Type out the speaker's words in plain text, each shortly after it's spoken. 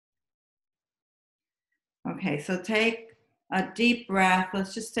Okay, so take a deep breath.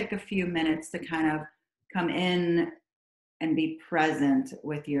 Let's just take a few minutes to kind of come in and be present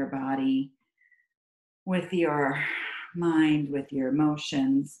with your body, with your mind, with your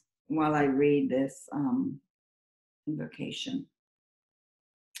emotions while I read this invocation.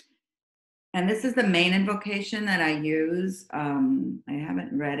 And this is the main invocation that I use. I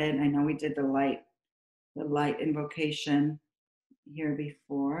haven't read it. I know we did the light invocation here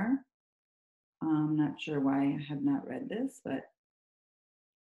before. I'm not sure why I have not read this, but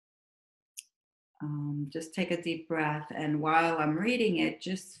just take a deep breath. And while I'm reading it,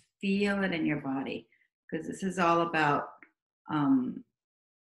 just feel it in your body, because this is all about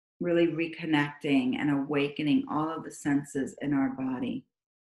really reconnecting and awakening all of the senses in our body.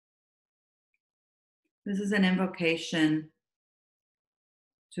 This is an invocation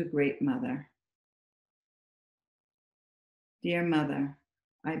to Great Mother. Dear Mother,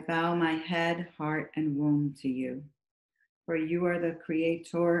 I bow my head, heart, and womb to you, for you are the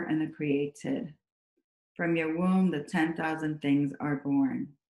creator and the created. From your womb, the 10,000 things are born.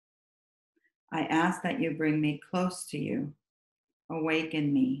 I ask that you bring me close to you,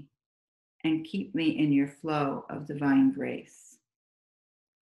 awaken me, and keep me in your flow of divine grace.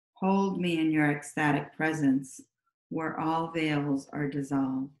 Hold me in your ecstatic presence where all veils are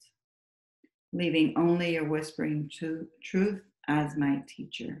dissolved, leaving only your whispering truth as my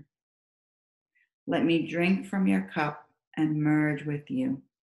teacher. Let me drink from your cup and merge with you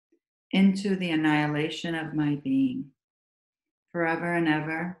into the annihilation of my being, forever and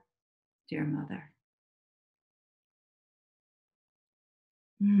ever, dear Mother.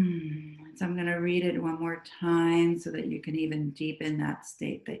 So I'm going to read it one more time so that you can even deepen that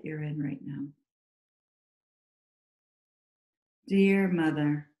state that you're in right now. Dear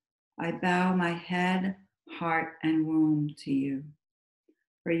Mother, I bow my head, heart, and womb to you,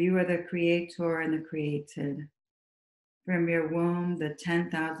 for you are the creator and the created. From your womb, the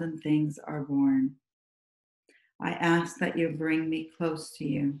 10,000 things are born. I ask that you bring me close to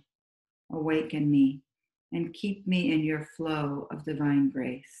you, awaken me, and keep me in your flow of divine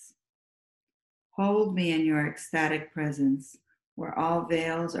grace. Hold me in your ecstatic presence where all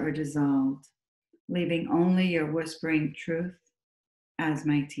veils are dissolved, leaving only your whispering truth as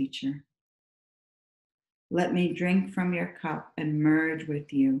my teacher. Let me drink from your cup and merge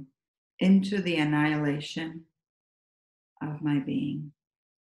with you into the annihilation of my being,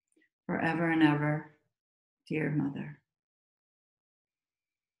 forever and ever, dear Mother.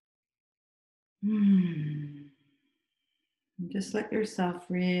 Just let yourself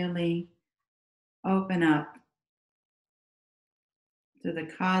really open up to the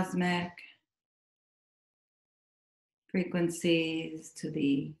cosmic frequencies, to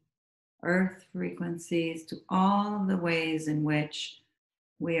the earth frequencies, to all of the ways in which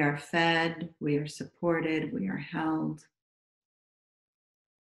we are fed, we are supported, we are held.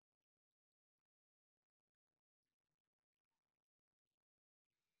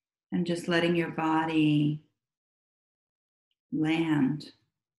 And just letting your body land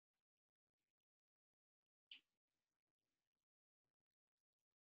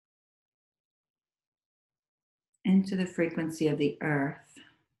into the frequency of the earth.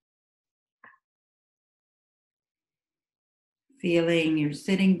 Feeling your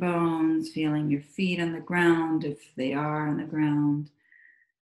sitting bones, feeling your feet on the ground if they are on the ground.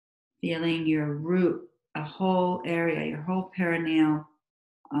 Feeling your root, a whole area, your whole perineum.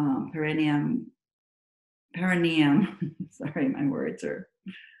 Sorry, my words are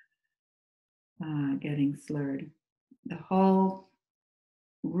getting slurred. The whole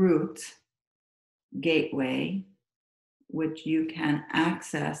root gateway, which you can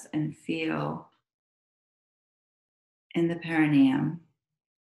access and feel in the perineum.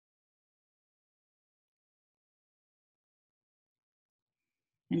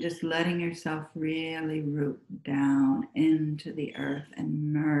 And just letting yourself really root down into the earth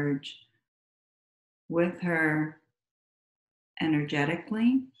and merge with her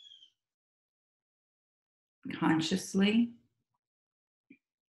energetically, consciously,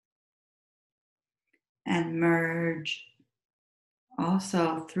 and merge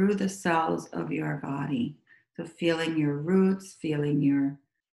also through the cells of your body. So feeling your roots, feeling your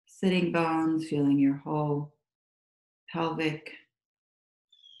sitting bones, feeling your whole pelvic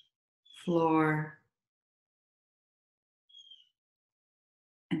floor,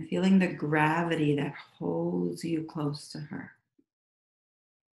 and feeling the gravity that holds you close to her.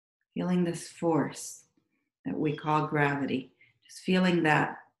 Feeling this force that we call gravity. Just feeling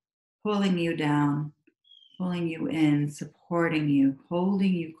that pulling you down, pulling you in, supporting you,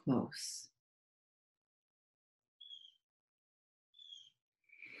 holding you close.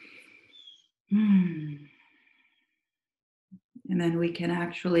 And then we can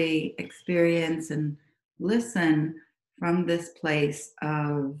actually experience and listen from this place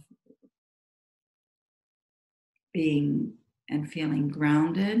of being and feeling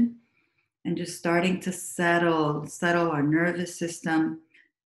grounded and just starting to settle our nervous system,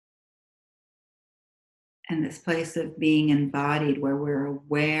 and this place of being embodied where we're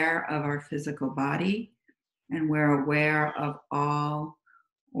aware of our physical body and we're aware of all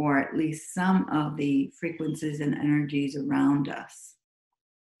or at least some of the frequencies and energies around us.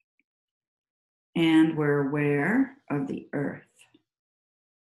 And we're aware of the earth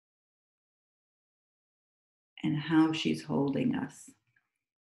and how she's holding us.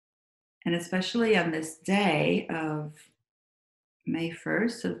 And especially on this day of May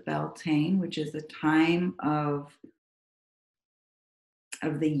 1st of Beltane, which is the time of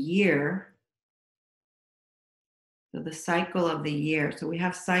the year, so the cycle of the year. So we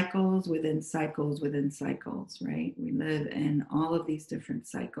have cycles within cycles within cycles, right? We live in all of these different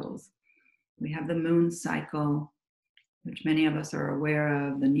cycles. We have the moon cycle, which many of us are aware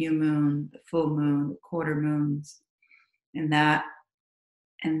of, the new moon, the full moon, the quarter moons, and that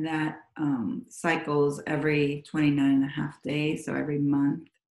cycles every 29 and a half days, so every month,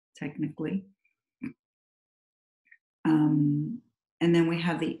 technically. And then we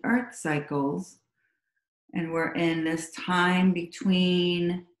have the earth cycles, and we're in this time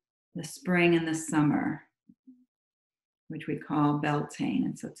between the spring and the summer, which we call Beltane.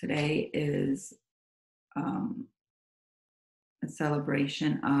 And so today is a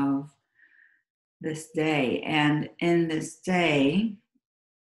celebration of this day. And in this day,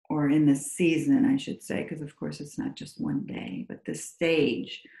 or in this season, I should say, because of course it's not just one day, but this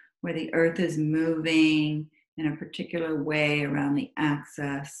stage where the earth is moving in a particular way around the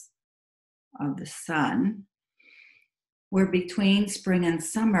axis of the sun. We're between spring and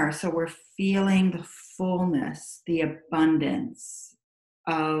summer, so we're feeling the fullness, the abundance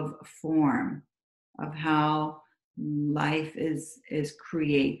of form, of how life is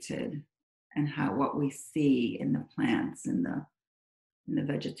created, and how what we see in the plants and the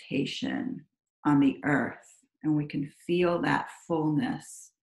vegetation on the earth. And we can feel that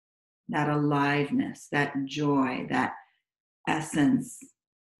fullness, that aliveness, that joy, that essence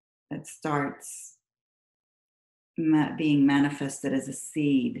that starts being manifested as a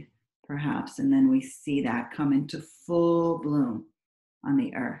seed, perhaps, and then we see that come into full bloom on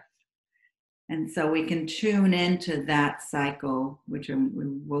the earth. And so we can tune into that cycle, which we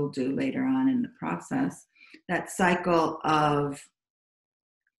will do later on in the process, that cycle of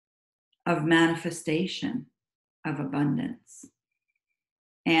manifestation, of abundance.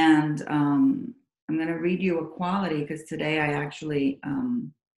 And I'm going to read you a quality, because today I actually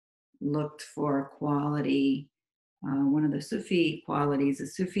looked for a quality, one of the Sufi qualities.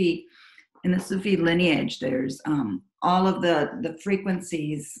 In the Sufi lineage, there's all of the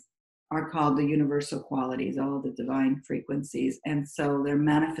frequencies are called the universal qualities, all of the divine frequencies. And so they're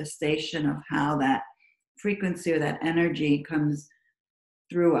manifestation of how that frequency or that energy comes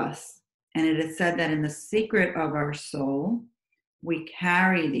through us. And it is said that in the secret of our soul, we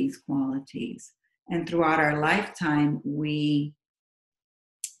carry these qualities. And throughout our lifetime, we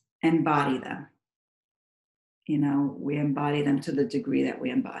embody them. You know, we embody them to the degree that we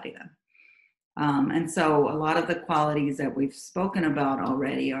embody them. And so a lot of the qualities that we've spoken about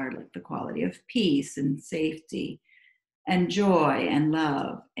already are like the quality of peace and safety and joy and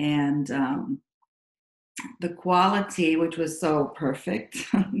love. And the quality, which was so perfect,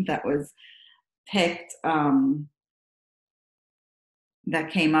 that was picked, that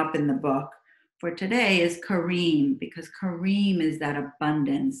came up in the book for today, is Karim, because Karim is that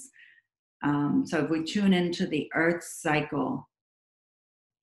abundance. So if we tune into the earth cycle,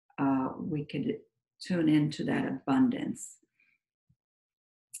 we could tune into that abundance.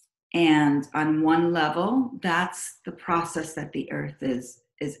 And on one level, that's the process that the earth is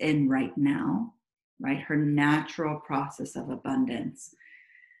in right now, right? Her natural process of abundance.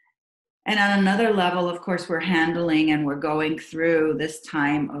 And on another level, of course, we're handling and we're going through this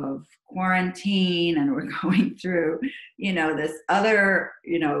time of quarantine, and we're going through, this other,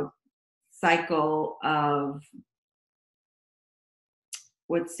 cycle of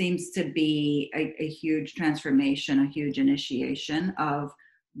what seems to be a huge transformation, a huge initiation of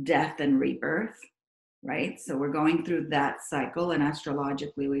death and rebirth, right? So we're going through that cycle, and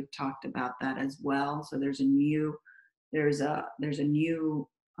astrologically we've talked about that as well. So there's a new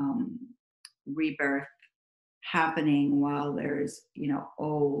rebirth happening while there's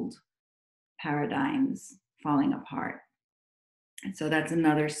old paradigms falling apart. And so that's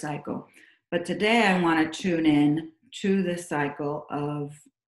another cycle. But today I want to tune in to the cycle of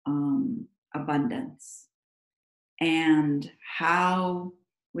abundance. and how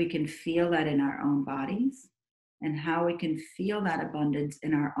we can feel that in our own bodies, and how we can feel that abundance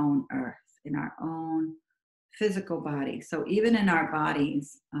in our own earth, in our own physical body. So even in our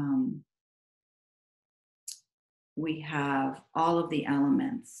bodies, we have all of the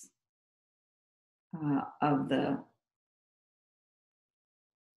elements of the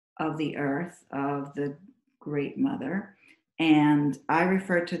earth, of the Great Mother, and I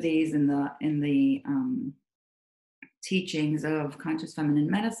refer to these in the teachings of conscious feminine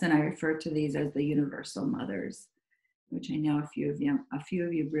medicine. I refer to these as the universal mothers, which I know a few of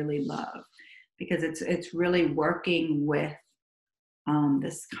you really love, because it's really working with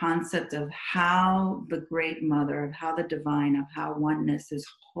this concept of how the Great Mother, of how the divine, of how oneness is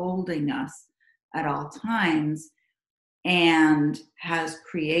holding us at all times, and has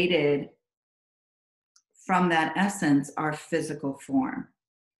created from that essence our physical form,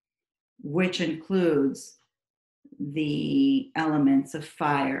 which includes the elements of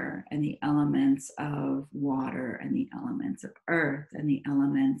fire and the elements of water and the elements of earth and the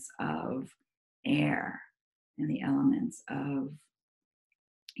elements of air and the elements of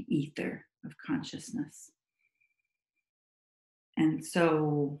ether, of consciousness. And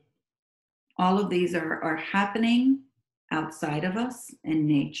so all of these are happening outside of us in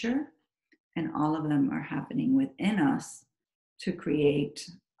nature, and all of them are happening within us to create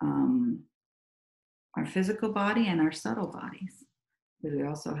our physical body and our subtle bodies. Because we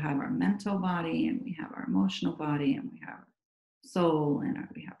also have our mental body, and we have our emotional body, and we have our soul, and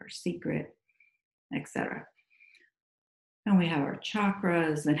we have our secret, etc. And we have our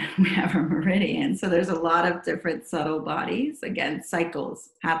chakras, and we have our meridians. So there's a lot of different subtle bodies, again, cycles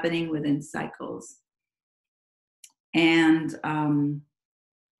happening within cycles. And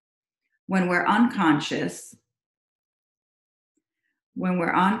when we're unconscious,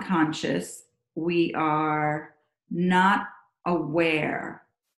 we are not aware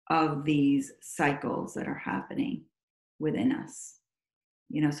of these cycles that are happening within us.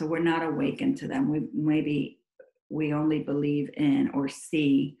 So we're not awakened to them. We only believe in or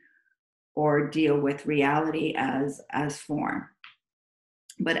see or deal with reality as form.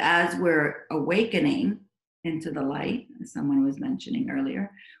 But as we're awakening into the light, as someone was mentioning earlier,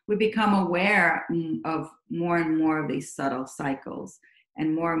 we become aware of more and more of these subtle cycles,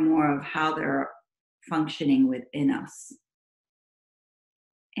 and more of how they're functioning within us,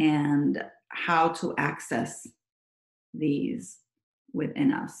 and how to access these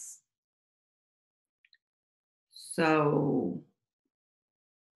within us. So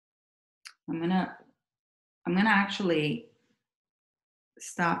I'm gonna actually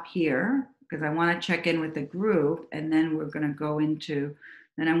stop here, because I want to check in with the group, and then we're going to go into,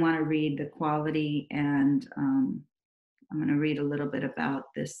 then I want to read the quality, and I'm going to read a little bit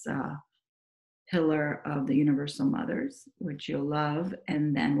about this pillar of the universal mothers, which you'll love,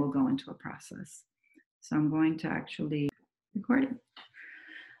 and then we'll go into a process. So I'm going to actually record it.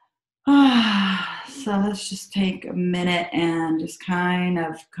 So let's just take a minute and just kind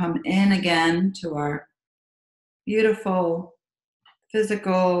of come in again to our beautiful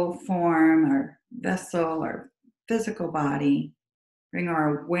physical form, our vessel, our physical body. Bring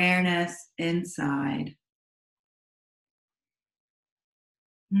our awareness inside.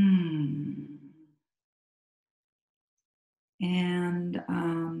 And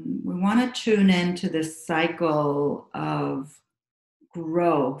we want to tune into this cycle of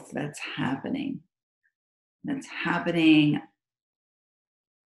growth that's happening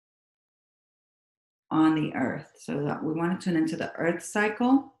on the earth. So that we want to tune into the earth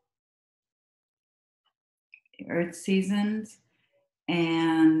cycle, the earth seasons,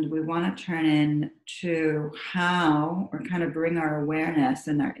 and we want to turn into how, or kind of bring our awareness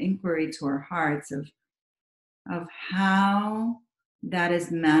and our inquiry to our hearts of how that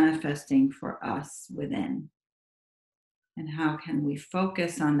is manifesting for us within. And how can we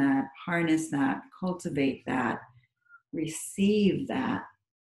focus on that, harness that, cultivate that, receive that?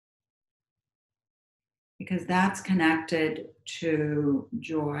 Because that's connected to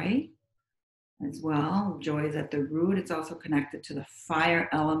joy as well. Joy is at the root. It's also connected to the fire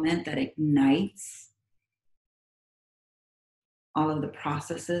element that ignites all of the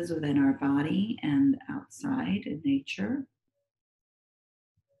processes within our body and outside in nature,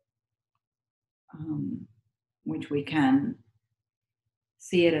 which we can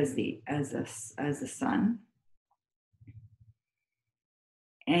see it as the sun.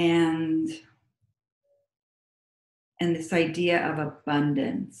 And this idea of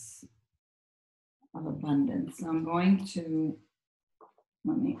abundance. So I'm going to,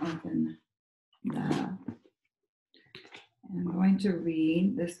 let me open that. I'm going to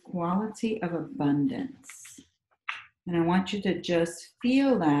read this quality of abundance. And I want you to just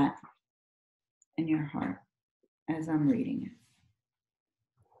feel that in your heart as I'm reading it.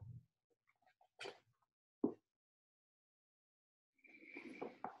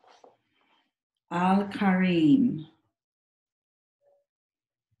 Al-Karim,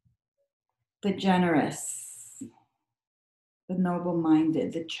 the generous, the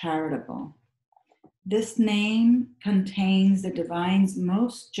noble-minded, the charitable. This name contains the divine's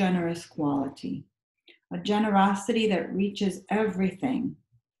most generous quality, a generosity that reaches everything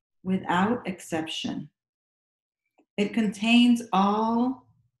without exception. It contains all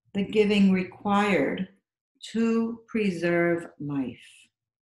the giving required to preserve life.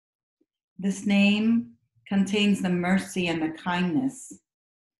 This name contains the mercy and the kindness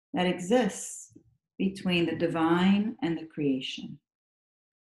that exists between the divine and the creation.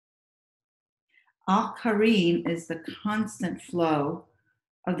 Al-Karim is the constant flow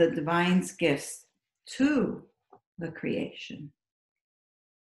of the divine's gifts to the creation.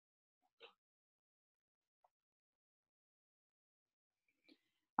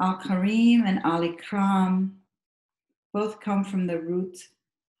 Al-Karim and Al-Ikram both come from the root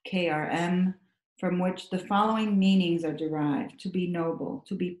KRM, from which the following meanings are derived: to be noble,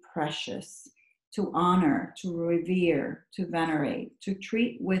 to be precious, to honor, to revere, to venerate, to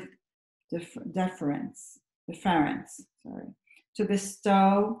treat with deference, to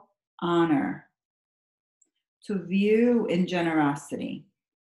bestow honor, to view in generosity,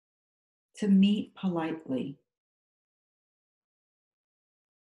 to meet politely,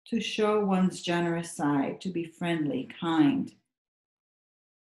 to show one's generous side, to be friendly, kind,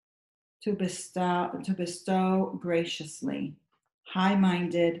 to bestow graciously,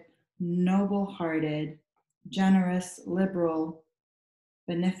 high-minded, noble-hearted, generous, liberal,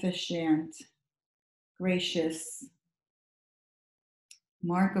 beneficent, gracious,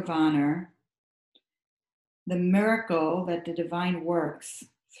 mark of honor, the miracle that the divine works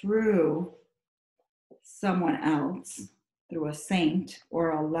through someone else, through a saint, or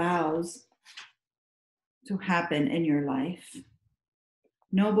allows to happen in your life,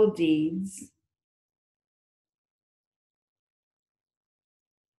 noble deeds,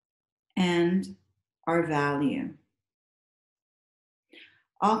 and our value.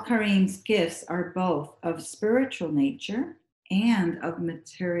 Al-Karim's gifts are both of spiritual nature and of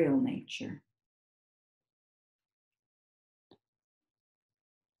material nature.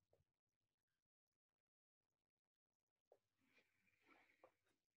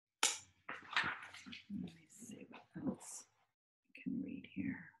 Let me see what else I can read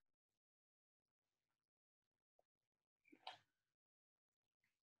here.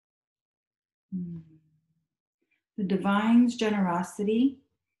 The divine's generosity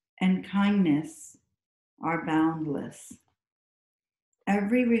and kindness are boundless.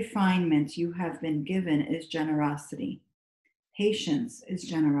 Every refinement you have been given is generosity. Patience is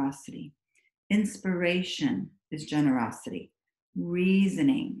generosity. Inspiration is generosity.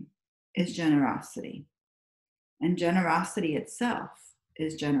 Reasoning is generosity. And generosity itself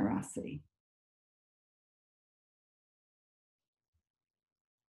is generosity.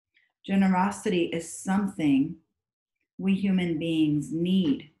 Generosity is something we human beings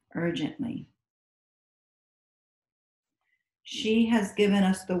need urgently. She has given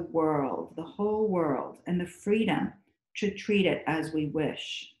us the world, the whole world, and the freedom to treat it as we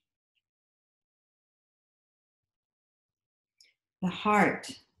wish. The heart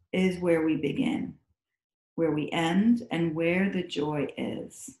is where we begin, where we end, and where the joy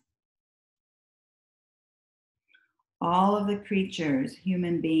is. All of the creatures,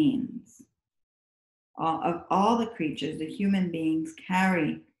 human beings, all the creatures, the human beings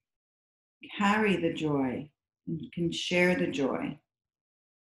carry the joy and can share the joy,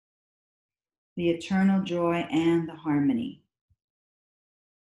 the eternal joy and the harmony.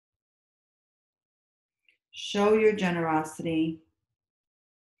 Show your generosity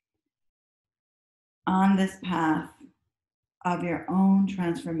on this path of your own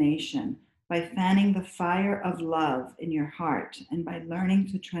transformation by fanning the fire of love in your heart and by learning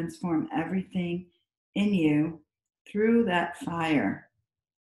to transform everything in you through that fire,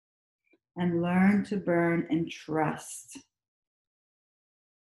 and learn to burn in trust.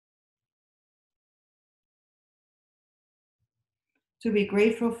 To be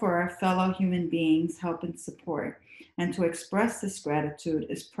grateful for our fellow human beings' help and support, and to express this gratitude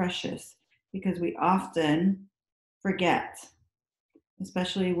is precious because we often forget,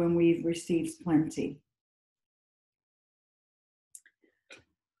 especially when we've received plenty.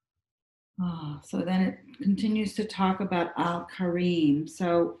 So then it continues to talk about Al-Karim.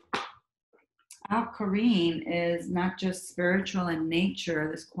 So Al-Karim is not just spiritual in nature,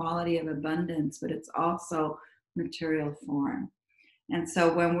 this quality of abundance, but it's also material form. And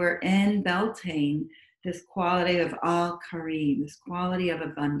so when we're in Beltane, this quality of al Karim, this quality of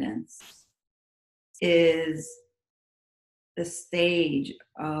abundance, is the stage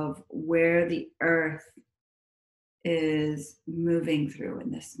of where the earth is moving through in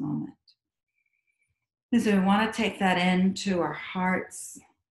this moment. And so we want to take that into our hearts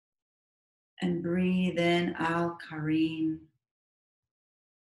and breathe in al Karim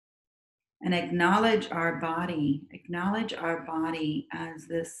and acknowledge our body as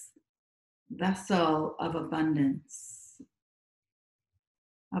this vessel of abundance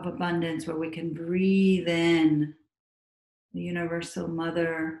where we can breathe in the universal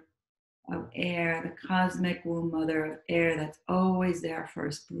mother of air, the cosmic womb mother of air that's always there for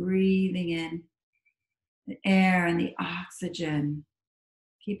us, breathing in the air and the oxygen,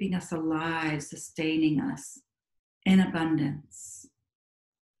 keeping us alive, sustaining us in abundance.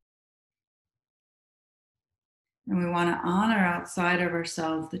 And we want to honor outside of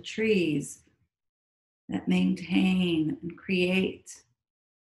ourselves the trees that maintain and create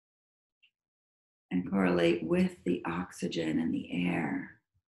and correlate with the oxygen and the air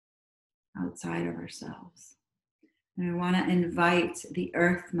outside of ourselves. And we want to invite the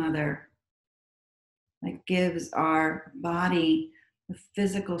Earth Mother that gives our body the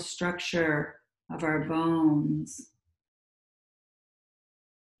physical structure of our bones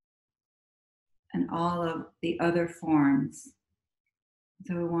and all of the other forms.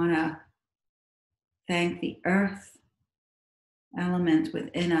 So we want to thank the earth element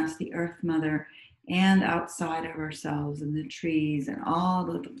within us, the Earth Mother, and outside of ourselves, and the trees and all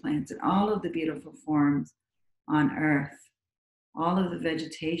of the plants and all of the beautiful forms on earth, all of the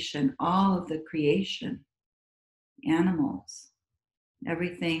vegetation, all of the creation, animals,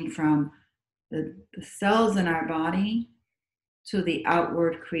 everything from the cells in our body to the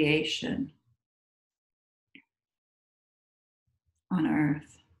outward creation on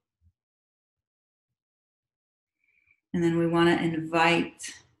earth. And then we want to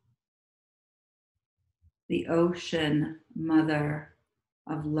invite the ocean mother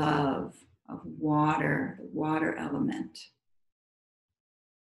of love, of water, the water element,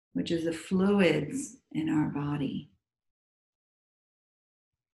 which is the fluids in our body.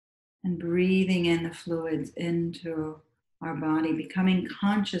 And breathing in the fluids into our body, becoming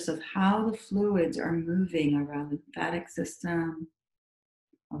conscious of how the fluids are moving around the lymphatic system,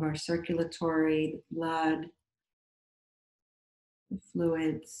 of our circulatory, the blood, the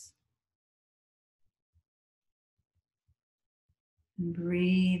fluids. And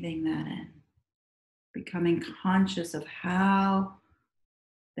breathing that in, becoming conscious of how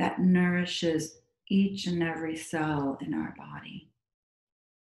that nourishes each and every cell in our body.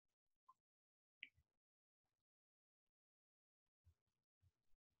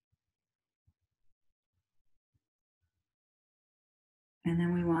 And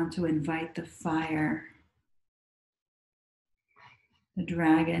then we want to invite the fire, the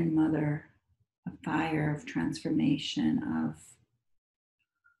dragon mother, a fire of transformation,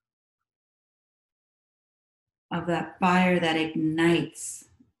 of that fire that ignites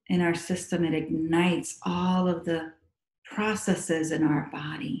in our system. It ignites all of the processes in our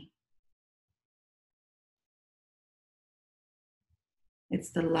body. It's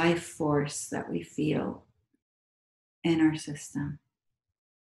the life force that we feel in our system.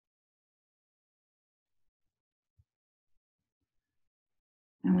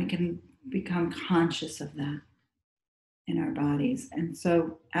 And we can become conscious of that in our bodies. And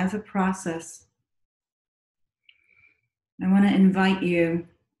so, as a process, I want to invite you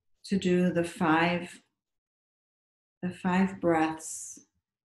to do the five breaths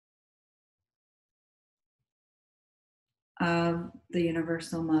of the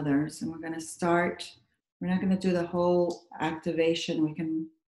Universal Mothers. And we're going to start, we're not going to do the whole activation. We can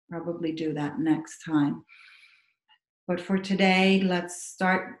probably do that next time. But for today, let's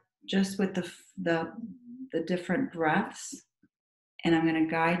start just with the different breaths. And I'm going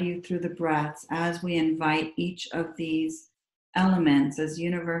to guide you through the breaths as we invite each of these elements as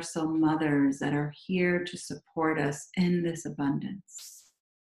universal mothers that are here to support us in this abundance.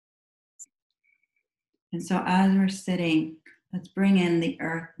 And so as we're sitting, let's bring in the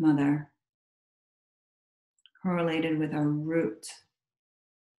Earth Mother, correlated with our root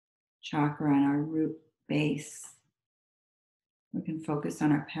chakra and our root base. We can focus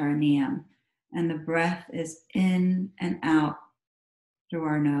on our perineum. And the breath is in and out through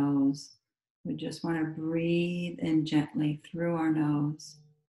our nose. We just want to breathe in gently through our nose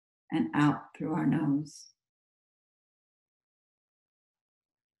and out through our nose.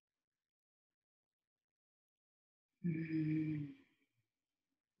 And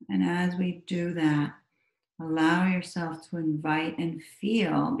as we do that, Allow yourself to invite and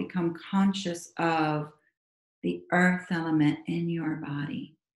feel, become conscious of the earth element in your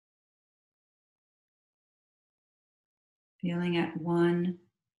body. Feeling at one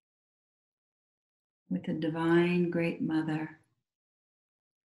with the divine great mother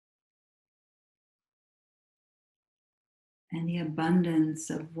and the abundance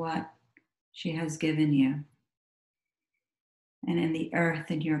of what she has given you. And in the earth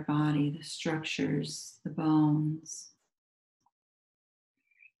in your body, the structures, the bones,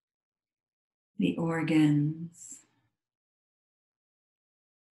 the organs,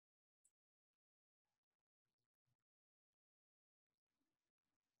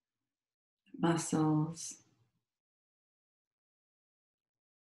 muscles,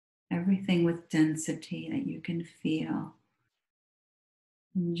 everything with density that you can feel.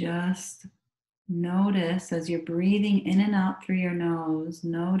 And just notice as you're breathing in and out through your nose,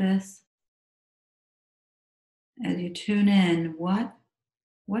 notice as you tune in what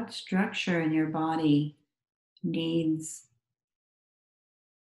structure in your body needs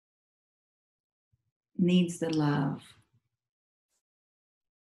the love.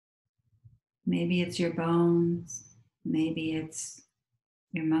 Maybe it's your bones, maybe it's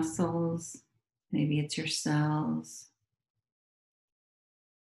your muscles, maybe it's your cells.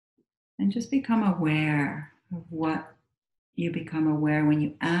 And just become aware of what you become aware when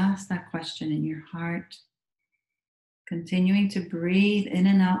you ask that question in your heart. Continuing to breathe in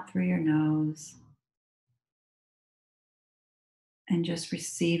and out through your nose and just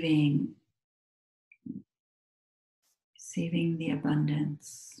receiving the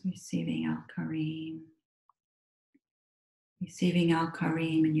abundance, receiving Al Karim, receiving Al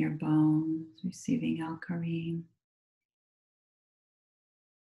Karim in your bones, receiving Al Karim,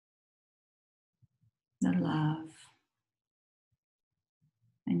 the love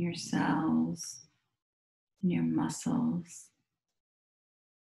in your cells, in your muscles,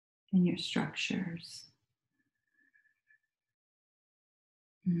 in your structures.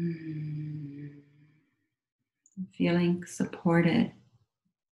 Feeling supported,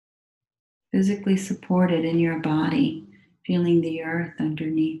 physically supported in your body, feeling the earth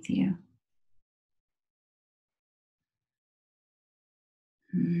underneath you.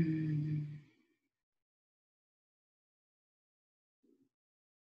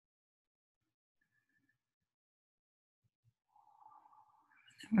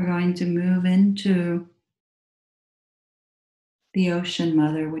 We're going to move into the ocean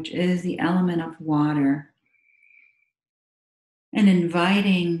mother, which is the element of water, and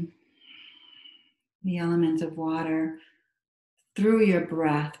inviting the element of water through your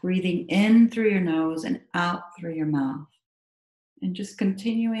breath, breathing in through your nose and out through your mouth. And just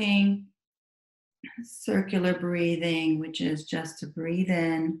continuing circular breathing, which is just to breathe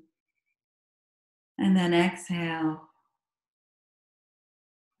in and then exhale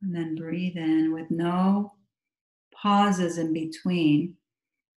and then breathe in with no pauses in between.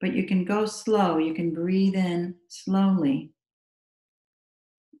 But you can go slow. You can breathe in slowly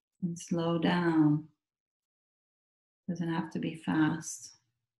and slow down. Doesn't have to be fast.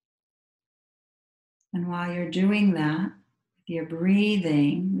 And while you're doing that, you're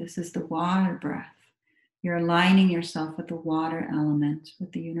breathing, this is the water breath. You're aligning yourself with the water element,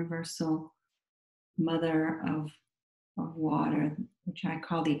 with the universal mother of water, which I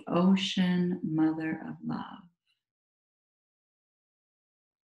call the ocean mother of love.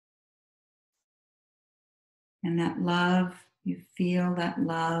 And that love, you feel that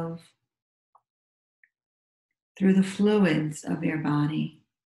love through the fluids of your body,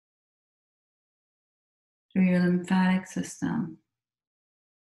 through your lymphatic system,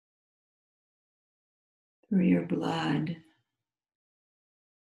 through your blood.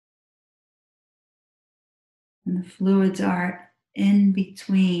 And the fluids are in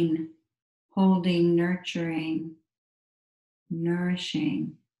between, holding, nurturing,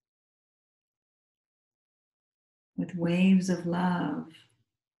 nourishing, with waves of love.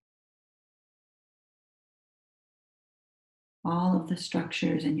 All of the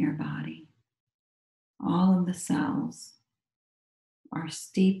structures in your body, all of the cells are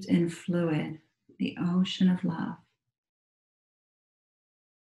steeped in fluid, the ocean of love.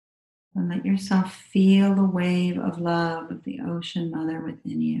 And let yourself feel the wave of love of the ocean mother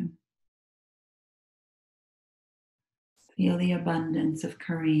within you. Feel the abundance of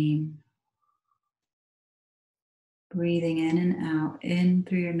Karim. Breathing in and out, in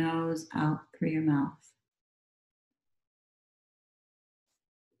through your nose, out through your mouth.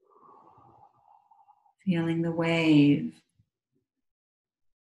 Feeling the wave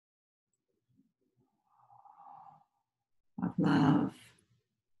of love.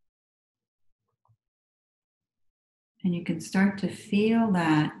 And you can start to feel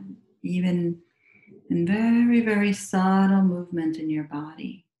that even in very, very subtle movement in your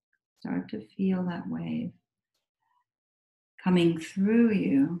body. Start to feel that wave coming through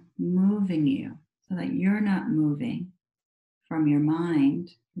you, moving you, so that you're not moving from your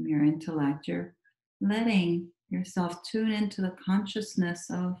mind, from your intellect. You're letting yourself tune into the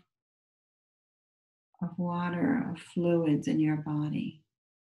consciousness of water, of fluids in your body.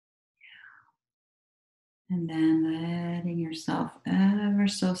 And then letting yourself ever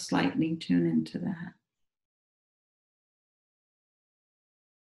so slightly tune into that.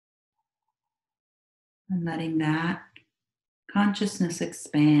 And letting that consciousness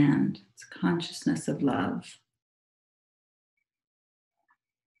expand. It's consciousness of love.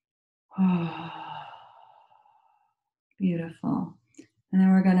 Oh, beautiful. And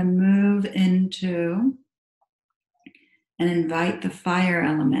then we're going to move into and invite the fire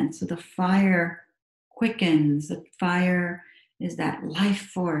element. So the fire quickens. The fire is that life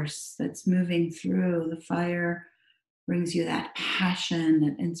force that's moving through. The fire brings you that passion,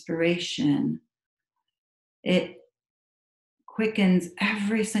 that inspiration. It quickens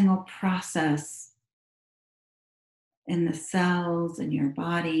every single process in the cells, in your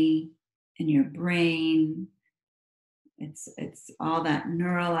body, in your brain. It's all that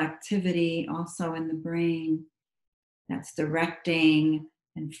neural activity also in the brain that's directing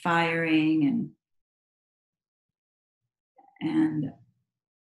and firing and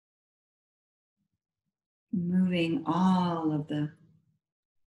moving all of the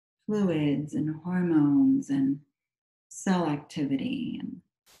fluids and hormones and cell activity.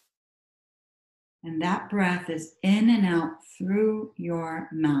 And that breath is in and out through your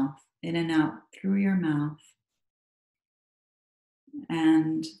mouth, in and out through your mouth.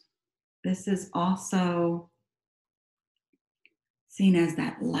 And this is also seen as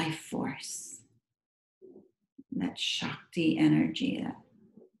that life force, that Shakti energy, that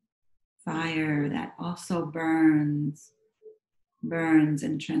fire that also burns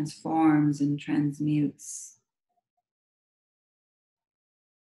and transforms and transmutes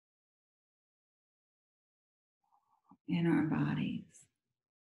in our bodies.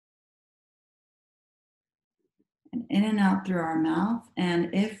 And in and out through our mouth.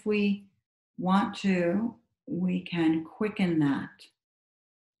 And if we want to, we can quicken that.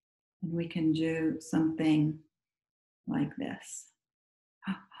 And we can do something like this.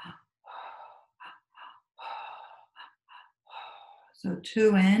 So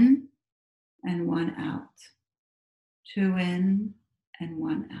 2 in and 1 out. 2 in and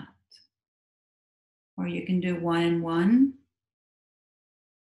 1 out. Or you can do 1 and 1.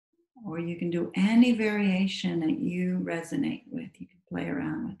 Or you can do any variation that you resonate with. You can play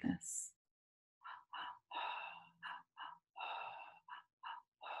around with this.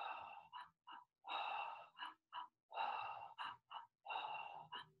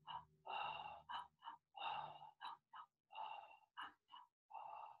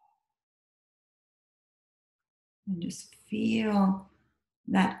 And just feel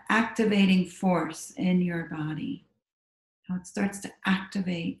that activating force in your body, how it starts to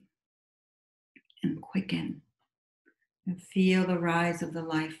activate and quicken. And feel the rise of the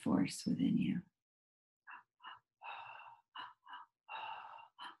life force within you.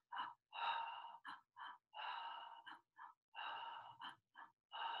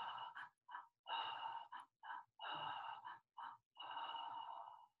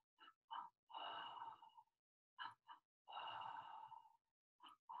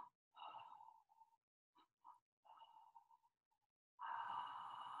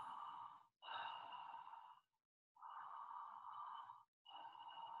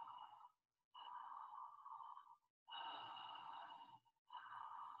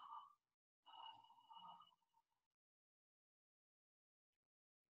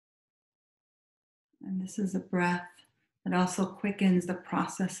 And this is a breath that also quickens the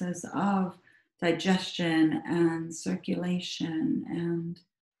processes of digestion and circulation and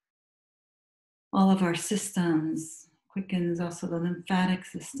all of our systems, quickens also the lymphatic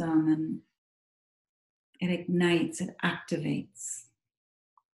system, and it ignites, it activates.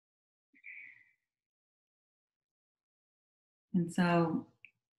 And so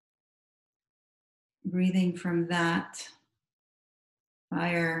breathing from that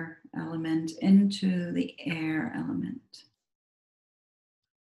fire element into the air element.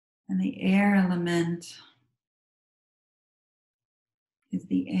 And the air element is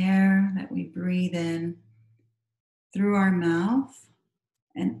the air that we breathe in through our mouth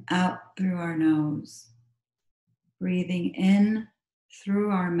and out through our nose. Breathing in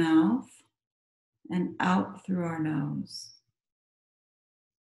through our mouth and out through our nose.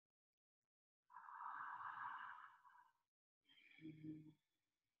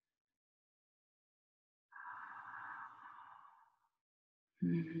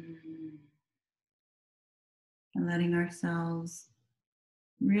 And letting ourselves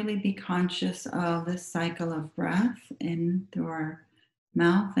really be conscious of this cycle of breath in through our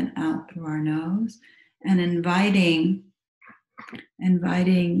mouth and out through our nose, and inviting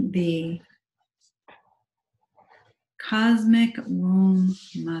the cosmic womb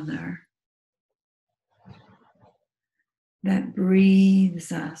mother that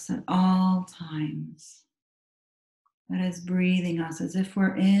breathes us at all times, that is breathing us as if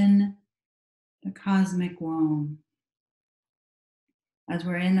we're in the cosmic womb, as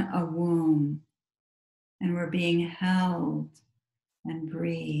we're in a womb and we're being held and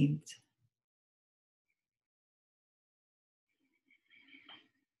breathed.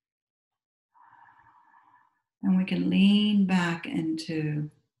 And we can lean back into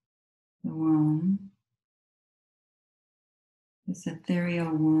the womb, this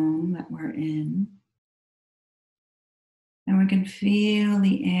ethereal womb that we're in. And we can feel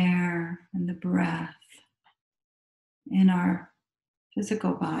the air and the breath in our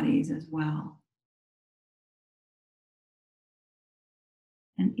physical bodies as well.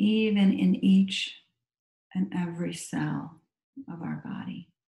 And even in each and every cell of our body,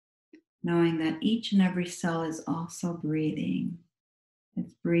 knowing that each and every cell is also breathing.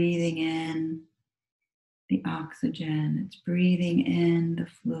 It's breathing in the oxygen, it's breathing in the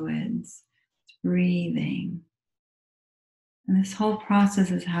fluids, it's breathing. And this whole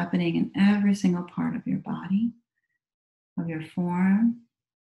process is happening in every single part of your body, of your form,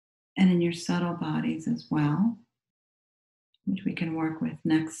 and in your subtle bodies as well, which we can work with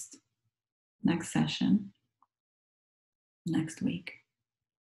next session, next week.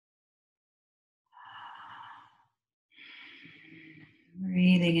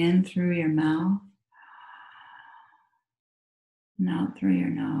 Breathing in through your mouth and out through your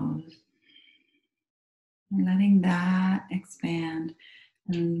nose. And letting that expand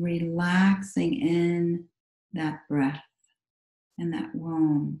and relaxing in that breath and that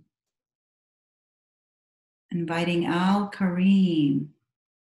womb. Inviting Karim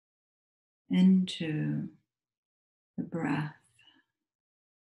into the breath,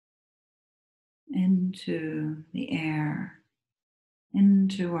 into the air,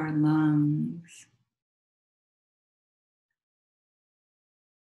 into our lungs.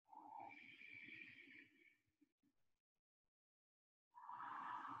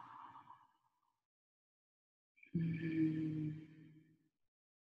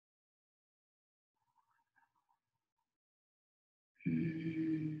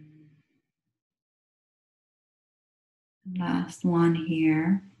 Last one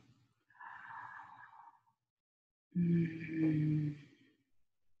here. And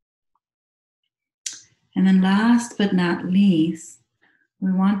then last but not least,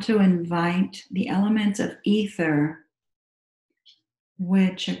 we want to invite the elements of ether,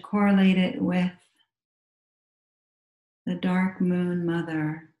 which are correlated with the dark moon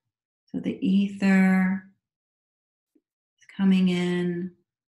mother. So the ether is coming in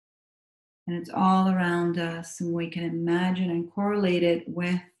and it's all around us, and we can imagine and correlate it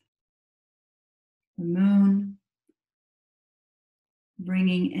with the moon,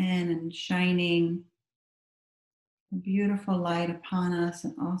 bringing in and shining a beautiful light upon us,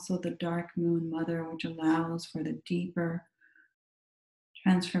 and also the dark moon mother, which allows for the deeper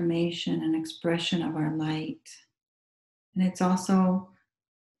transformation and expression of our light. And it's also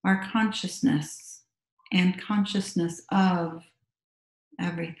our consciousness and consciousness of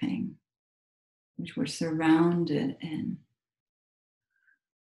everything, which we're surrounded in.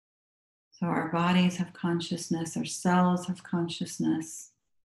 So our bodies have consciousness, our cells have consciousness,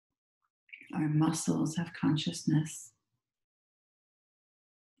 our muscles have consciousness,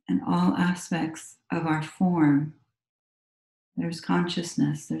 and all aspects of our form, there's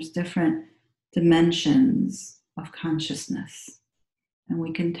consciousness, there's different dimensions of consciousness. And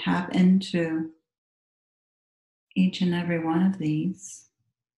we can tap into each and every one of these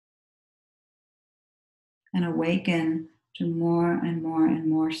and awaken to more and more and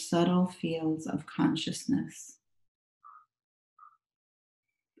more subtle fields of consciousness.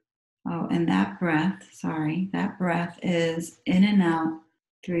 Oh, and that breath is in and out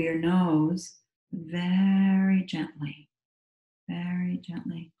through your nose very gently, very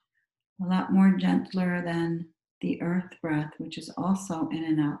gently. A lot more gentler than the earth breath, which is also in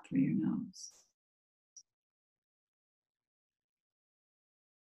and out through your nose.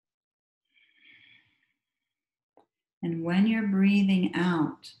 And when you're breathing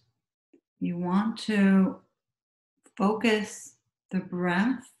out, you want to focus the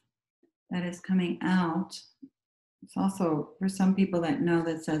breath that is coming out It's also, for some people that know,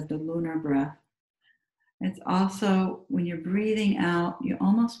 that says the lunar breath. It's also when you're breathing out, you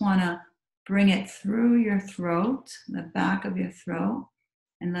almost want to bring it through your throat, the back of your throat,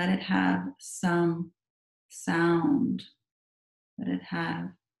 and let it have some sound. Let it have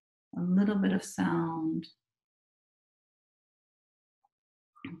a little bit of sound,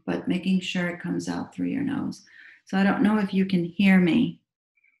 but making sure it comes out through your nose. So I don't know if you can hear me,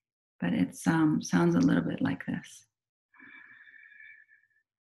 but it sounds a little bit like this.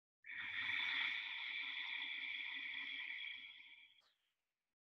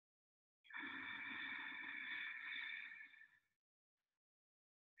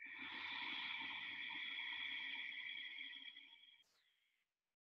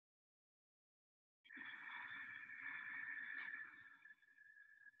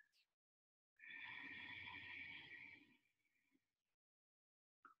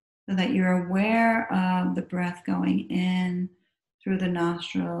 So that you're aware of the breath going in through the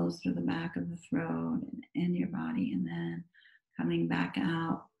nostrils, through the back of the throat, and in your body, and then coming back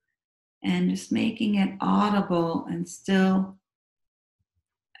out, and just making it audible and still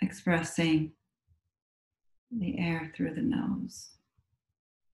expressing the air through the nose.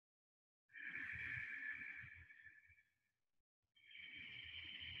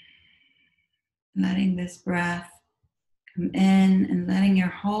 Letting this breath come in and letting your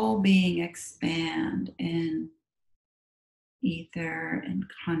whole being expand in ether and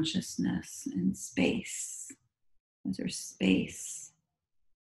consciousness and space. There's space,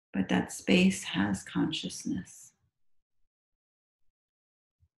 but that space has consciousness.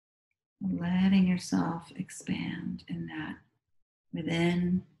 Letting yourself expand in that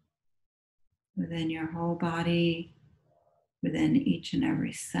within your whole body, within each and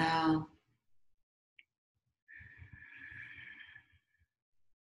every cell.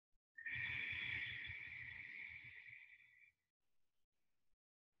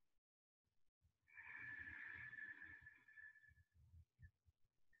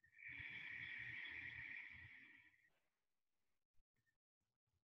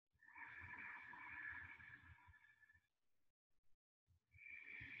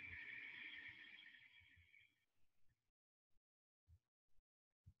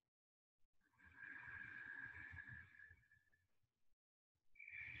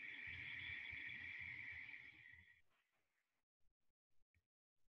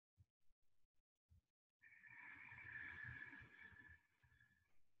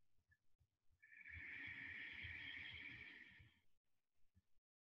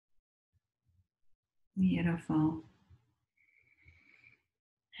 Beautiful.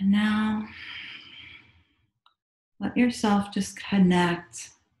 And now let yourself just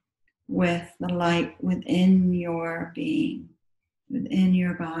connect with the light within your being, within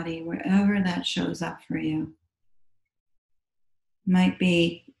your body, wherever that shows up for you. It might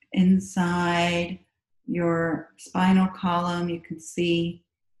be inside your spinal column. You can see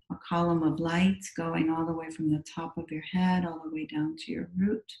a column of light going all the way from the top of your head all the way down to your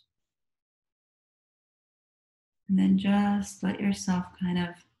root. And then just let yourself kind of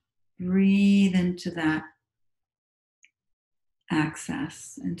breathe into that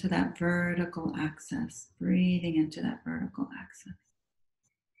access, into that vertical access, breathing into that vertical access.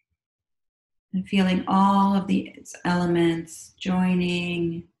 And feeling all of these elements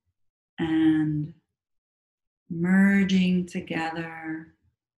joining and merging together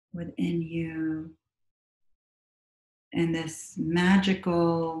within you in this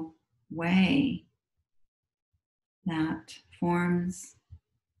magical way that forms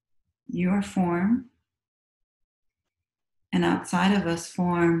your form, and outside of us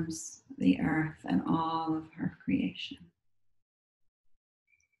forms the earth and all of her creation.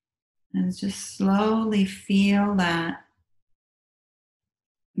 And just slowly feel that,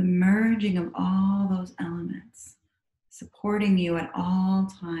 the merging of all those elements, supporting you at all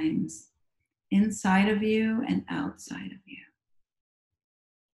times, inside of you and outside of you.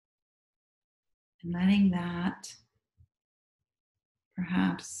 And letting that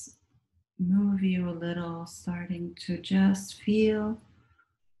perhaps move you a little, starting to just feel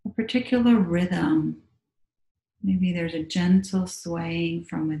a particular rhythm. Maybe there's a gentle swaying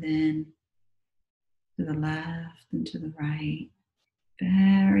from within to the left and to the right.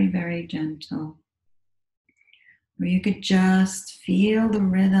 Very, very gentle. Where you could just feel the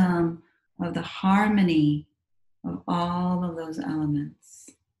rhythm of the harmony of all of those elements.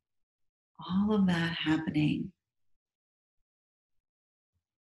 All of that happening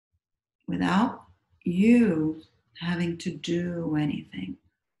without you having to do anything.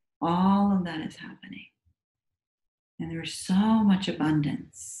 All of that is happening. And there's so much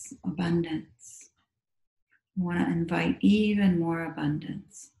abundance. We want to invite even more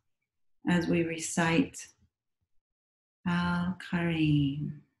abundance as we recite Al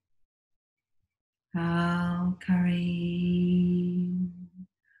Karim, Al Karim,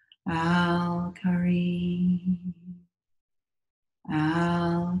 Al Karim,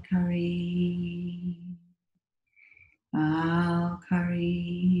 Al Karim, Al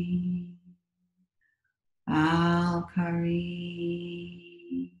Karim, Al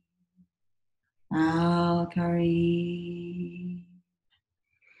Karim, Al Karim,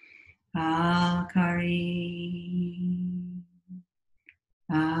 Al Karim,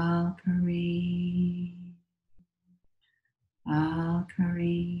 Al Karim, Al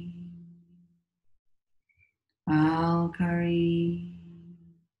Karim, Al Karim,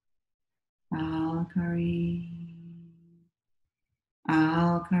 Al Karim,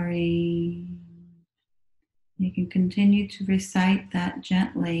 Al Karim. You can continue to recite that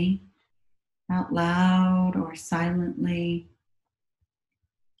gently, out loud or silently,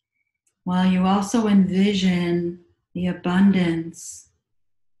 while you also envision the abundance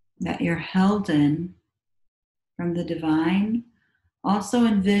that you're held in from the divine. Also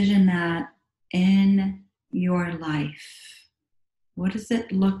envision that in your life. What does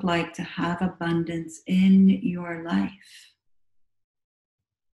it look like to have abundance in your life?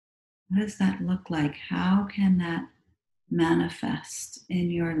 What does that look like? How can that manifest in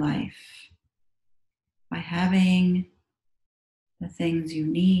your life? By having the things you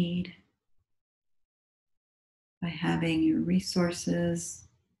need, by having your resources,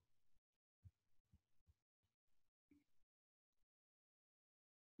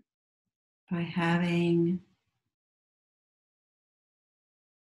 by having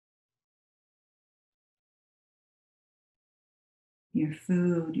your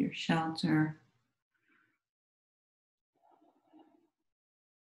food, your shelter,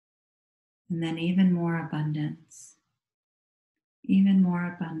 and then even more abundance, even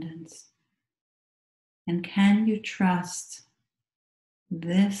more abundance. And can you trust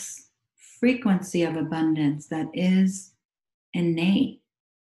this frequency of abundance that is innate?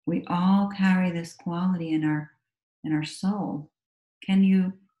 We all carry this quality in our soul. Can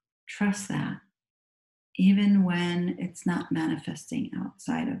you trust that even when it's not manifesting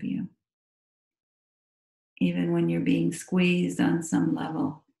outside of you? Even when you're being squeezed on some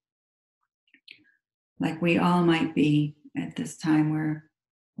level, like we all might be at this time where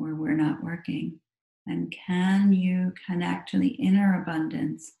we're not working. And can you connect to the inner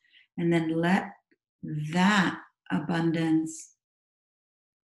abundance and then let that abundance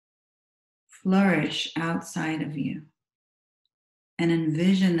flourish outside of you? And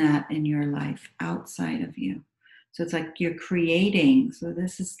envision that in your life outside of you. So it's like you're creating. So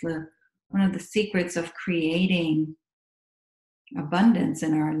this is one of the secrets of creating abundance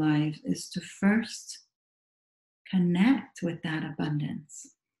in our lives is to first connect with that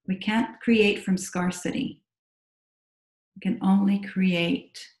abundance. We can't create from scarcity. We can only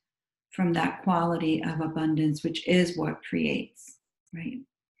create from that quality of abundance, which is what creates, right?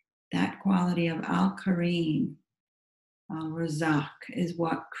 That quality of Al Karim, Al Razak is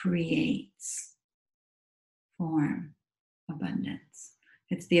what creates form, abundance.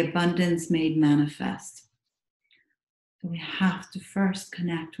 It's the abundance made manifest. So we have to first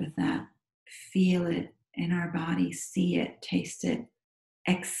connect with that, feel it in our body, see it, taste it,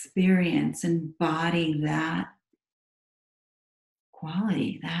 experience, embody that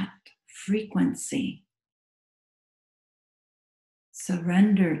quality, that frequency.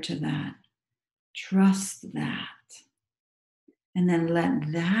 Surrender to that, trust that, and then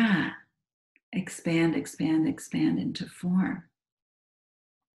let that expand, expand, expand into form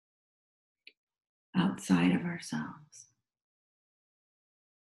outside of ourselves.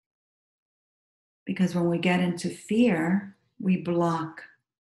 Because when we get into fear, we block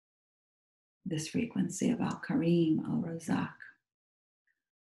this frequency of Al Karim, Al Razak.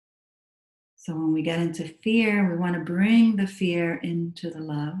 So when we get into fear, we want to bring the fear into the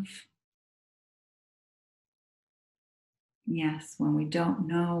love. Yes, when we don't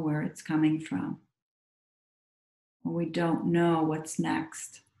know where it's coming from, when we don't know what's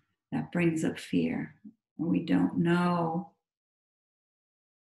next, that brings up fear. When we don't know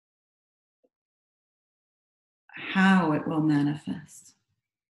how it will manifest.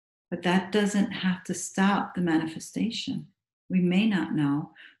 But that doesn't have to stop the manifestation. We may not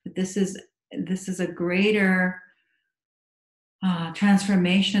know, but this is a greater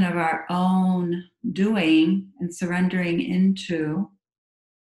transformation of our own doing and surrendering into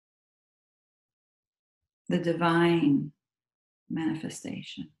the divine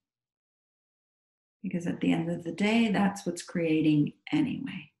manifestation. Because at the end of the day, that's what's creating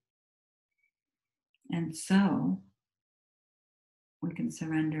anyway. And so we can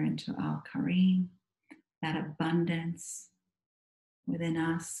surrender into Al Karim, that abundance within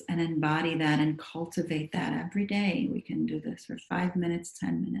us, and embody that and cultivate that every day. We can do this for 5 minutes,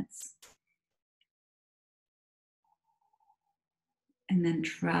 10 minutes. And then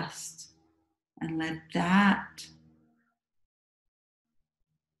trust and let that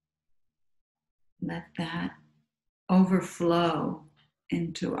overflow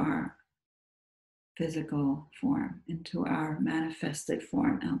into our physical form, into our manifested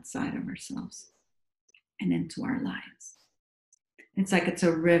form outside of ourselves, and into our lives. It's like it's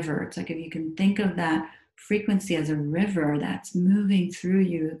a river. It's like if you can think of that frequency as a river that's moving through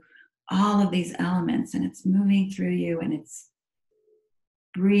you, all of these elements, and it's moving through you, and it's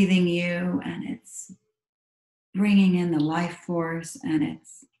breathing you, and it's bringing in the life force, and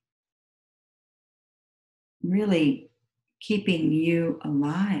it's really keeping you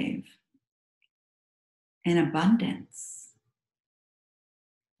alive in abundance.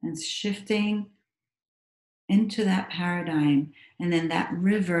 And shifting into that paradigm. And then that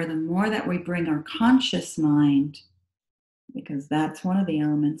river, the more that we bring our conscious mind, because that's one of the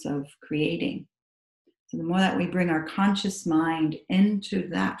elements of creating. So the more that we bring our conscious mind into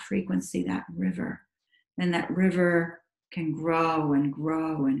that frequency, that river, then that river can grow and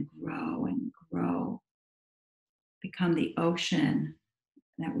grow and grow and grow, become the ocean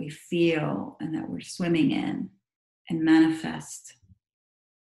that we feel and that we're swimming in, and manifest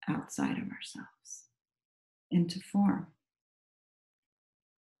outside of ourselves into form.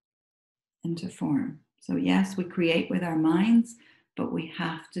 Into form. So yes, we create with our minds, but we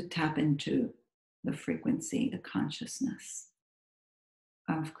have to tap into the frequency, the consciousness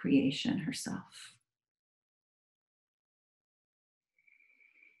of creation herself.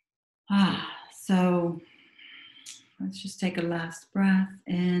 So let's just take a last breath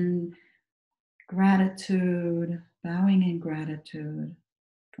in gratitude, bowing in gratitude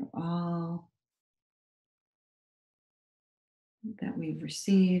for all that we've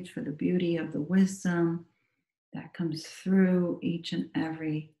received, for the beauty of the wisdom that comes through each and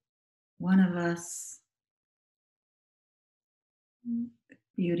every one of us, the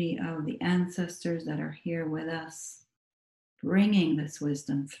beauty of the ancestors that are here with us, bringing this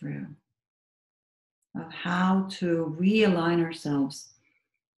wisdom through of how to realign ourselves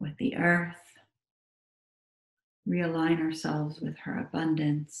with the earth, realign ourselves with her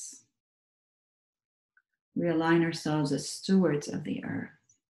abundance, realign ourselves as stewards of the earth,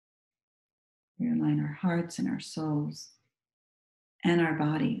 realign our hearts and our souls and our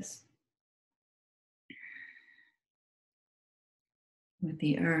bodies with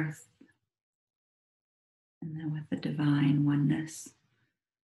the earth, and then with the divine oneness,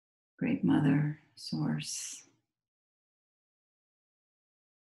 Great Mother, Source.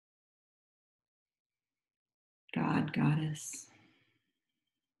 God, Goddess.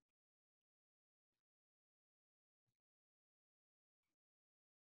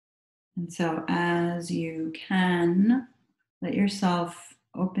 And so as you can, let yourself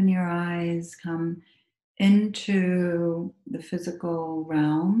open your eyes, come into the physical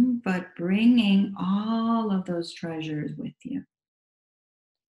realm, but bringing all of those treasures with you.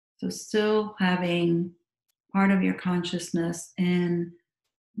 So still having part of your consciousness in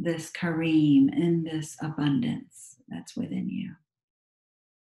this Karim, in this abundance that's within you.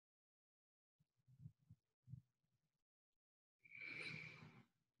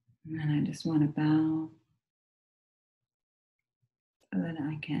 And then I just want to bow so that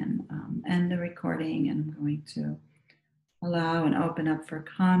I can end the recording, and I'm going to allow and open up for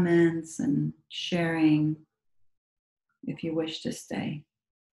comments and sharing if you wish to stay.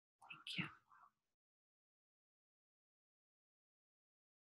 Thank you.